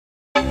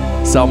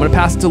So I'm going to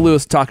pass it to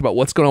Lewis to talk about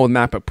what's going on with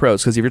MacBook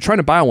Pros, because if you're trying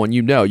to buy one,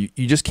 you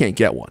just can't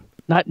get one.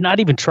 Not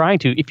even trying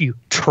to. If you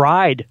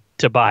tried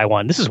to buy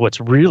one, this is what's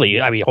really,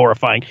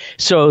 horrifying.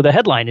 So the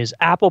headline is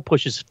Apple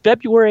pushes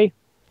February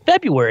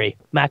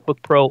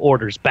MacBook Pro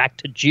orders back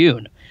to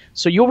June.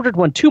 So you ordered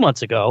one 2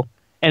 months ago,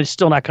 and it's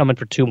still not coming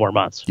for 2 more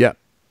months. Yeah.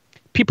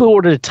 People who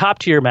ordered a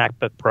top-tier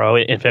MacBook Pro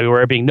in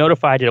February are being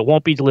notified that it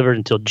won't be delivered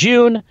until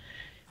June.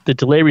 The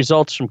delay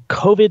results from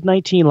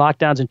COVID-19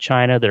 lockdowns in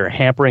China that are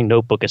hampering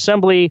notebook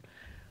assembly.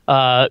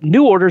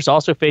 New orders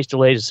also face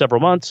delays of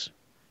several months.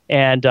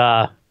 And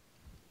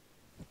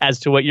as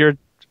to what you're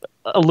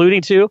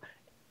alluding to,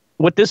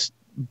 what this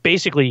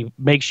basically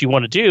makes you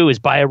want to do is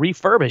buy a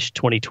refurbished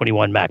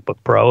 2021 MacBook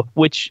Pro,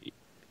 which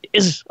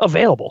is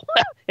available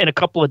in a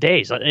couple of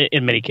days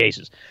in many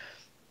cases.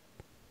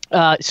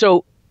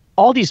 So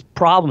all these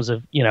problems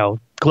of,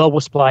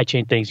 global supply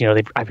chain things,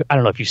 I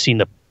don't know if you've seen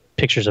the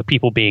pictures of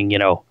people being,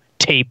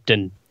 taped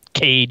and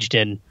caged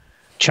in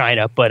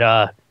China,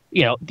 but,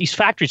 these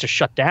factories are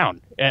shut down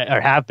or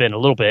have been a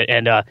little bit.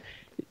 And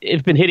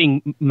it's been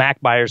hitting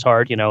Mac buyers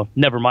hard,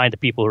 never mind the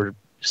people who are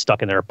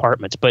stuck in their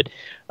apartments. But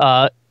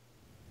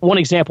one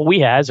example we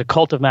had is a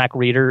Cult of Mac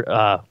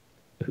reader,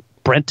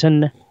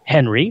 Brenton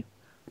Henry,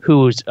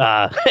 who's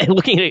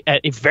looking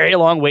at a very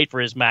long wait for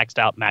his maxed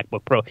out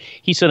MacBook Pro.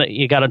 He said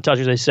he got in touch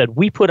with us. They said,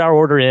 we put our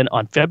order in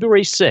on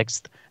February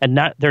 6th, and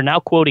they're now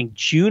quoting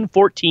June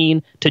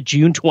 14 to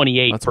June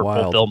 28 That's for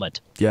wild.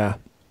 fulfillment. Yeah.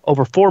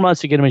 Over 4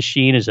 months to get a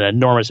machine is an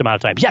enormous amount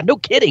of time. Yeah, no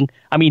kidding.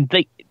 I mean,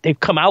 they've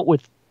come out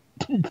with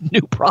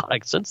new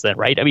products since then,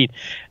 right?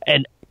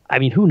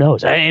 Who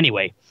knows?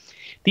 Anyway,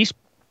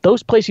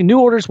 those placing new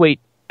orders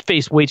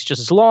face waits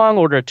just as long.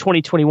 Order a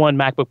 2021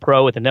 MacBook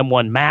Pro with an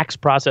M1 Max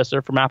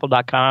processor from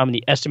Apple.com, and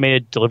the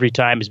estimated delivery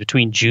time is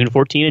between June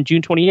 14 and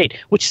June 28,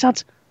 which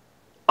sounds,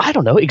 I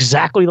don't know,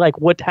 exactly like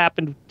what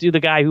happened to the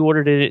guy who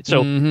ordered it.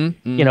 So,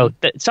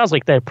 it sounds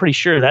like they're pretty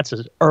sure that's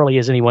as early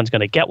as anyone's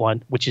going to get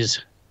one, which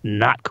is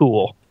not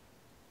cool.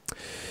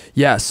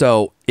 Yeah,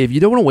 so if you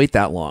don't want to wait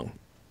that long,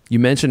 you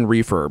mentioned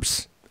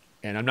refurbs,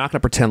 and I'm not going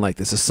to pretend like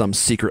this is some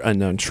secret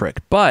unknown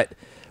trick, but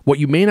what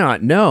you may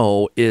not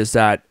know is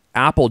that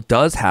Apple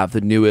does have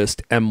the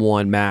newest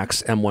M1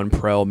 Max, M1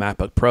 Pro,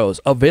 MacBook Pros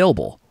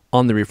available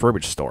on the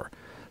refurbished store.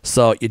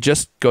 So you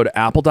just go to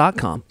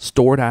apple.com,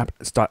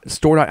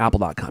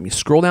 store.apple.com. You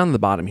scroll down to the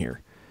bottom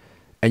here,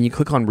 and you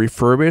click on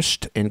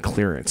refurbished and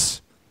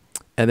clearance.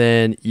 And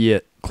then you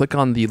click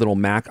on the little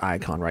Mac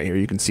icon right here.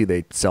 You can see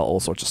they sell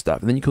all sorts of stuff.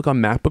 And then you click on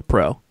MacBook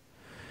Pro.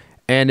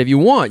 And if you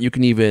want, you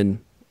can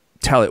even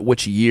tell it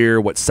which year,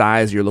 what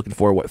size you're looking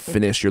for, what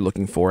finish you're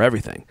looking for,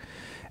 everything.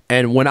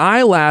 And when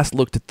I last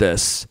looked at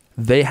this,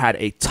 they had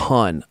a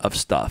ton of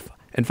stuff.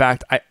 In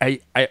fact,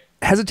 I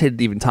hesitated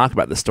to even talk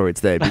about this story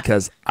today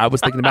because I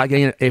was thinking about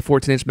getting a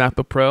 14-inch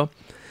MacBook Pro,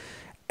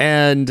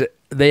 and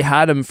they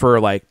had them for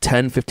like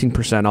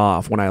 10-15%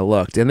 off when I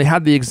looked, and they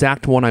had the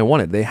exact one I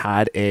wanted. They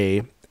had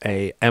a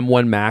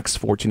M1 Max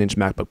 14-inch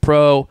MacBook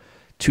Pro,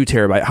 2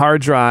 terabyte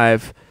hard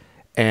drive,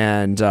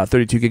 and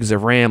 32 gigs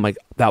of RAM. Like,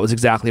 that was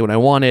exactly what I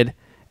wanted,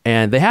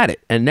 and they had it,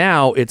 and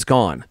now it's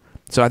gone.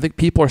 So I think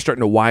people are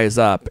starting to wise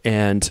up,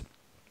 and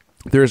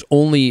there's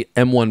only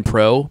M1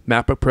 Pro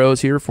MacBook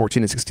Pros here,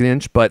 14 and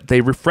 16-inch, but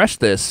they refresh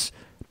this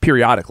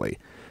periodically.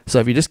 So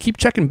if you just keep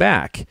checking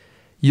back,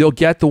 you'll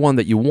get the one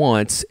that you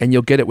want, and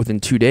you'll get it within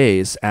 2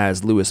 days,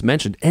 as Lewis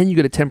mentioned, and you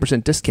get a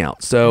 10%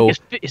 discount. So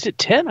is it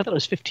 10? I thought it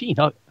was 15.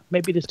 Oh,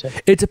 maybe it is 10.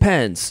 It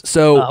depends.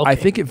 So okay. I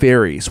think it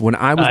varies. When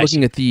I was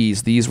looking at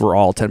these were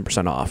all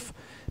 10% off.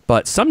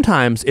 But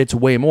sometimes it's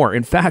way more.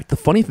 In fact, the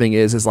funny thing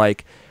is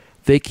like,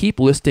 they keep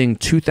listing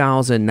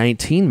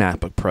 2019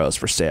 MacBook Pros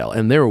for sale,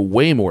 and they're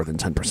way more than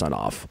 10%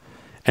 off.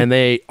 And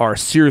they are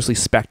seriously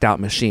spec'd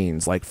out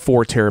machines, like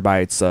 4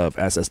 terabytes of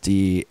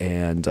SSD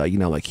and,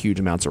 like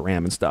huge amounts of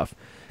RAM and stuff.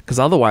 Because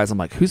otherwise, I'm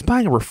like, who's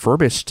buying a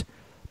refurbished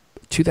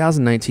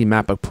 2019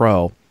 MacBook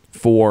Pro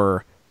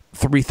for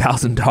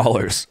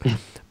 $3,000?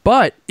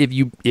 But if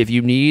you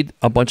need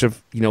a bunch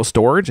of,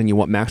 storage and you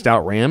want maxed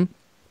out RAM,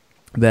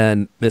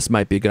 then this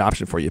might be a good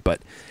option for you.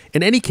 But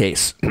in any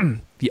case,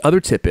 the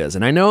other tip is,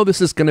 and I know this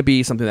is going to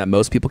be something that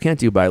most people can't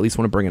do, but I at least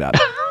want to bring it up.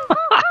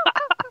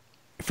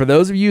 For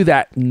those of you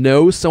that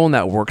know someone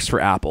that works for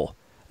Apple,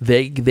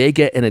 they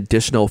get an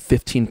additional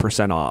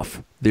 15%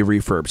 off the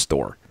refurb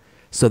store.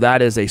 So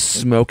that is a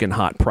smoking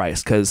hot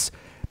price, because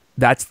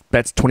that's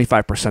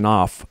 25%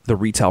 off the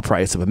retail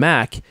price of a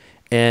Mac.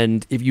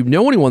 And if you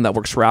know anyone that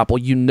works for Apple,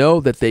 you know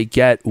that they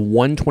get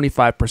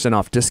 125%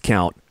 off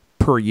discount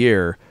per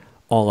year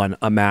on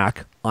a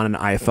Mac, on an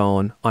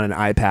iPhone, on an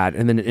iPad,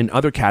 and then in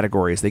other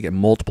categories, they get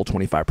multiple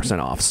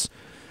 25% offs.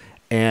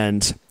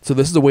 And so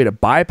this is a way to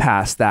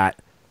bypass that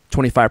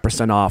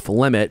 25% off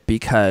limit,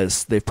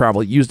 because they've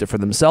probably used it for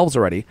themselves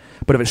already.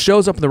 But if it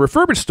shows up in the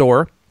refurbished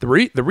store, the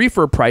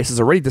refurb price is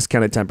already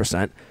discounted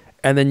 10%,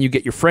 and then you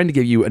get your friend to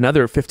give you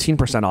another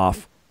 15%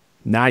 off.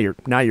 Now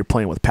you're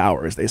playing with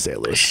power, as they say,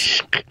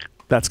 Lewis.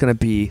 That's going to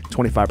be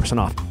 25%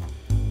 off.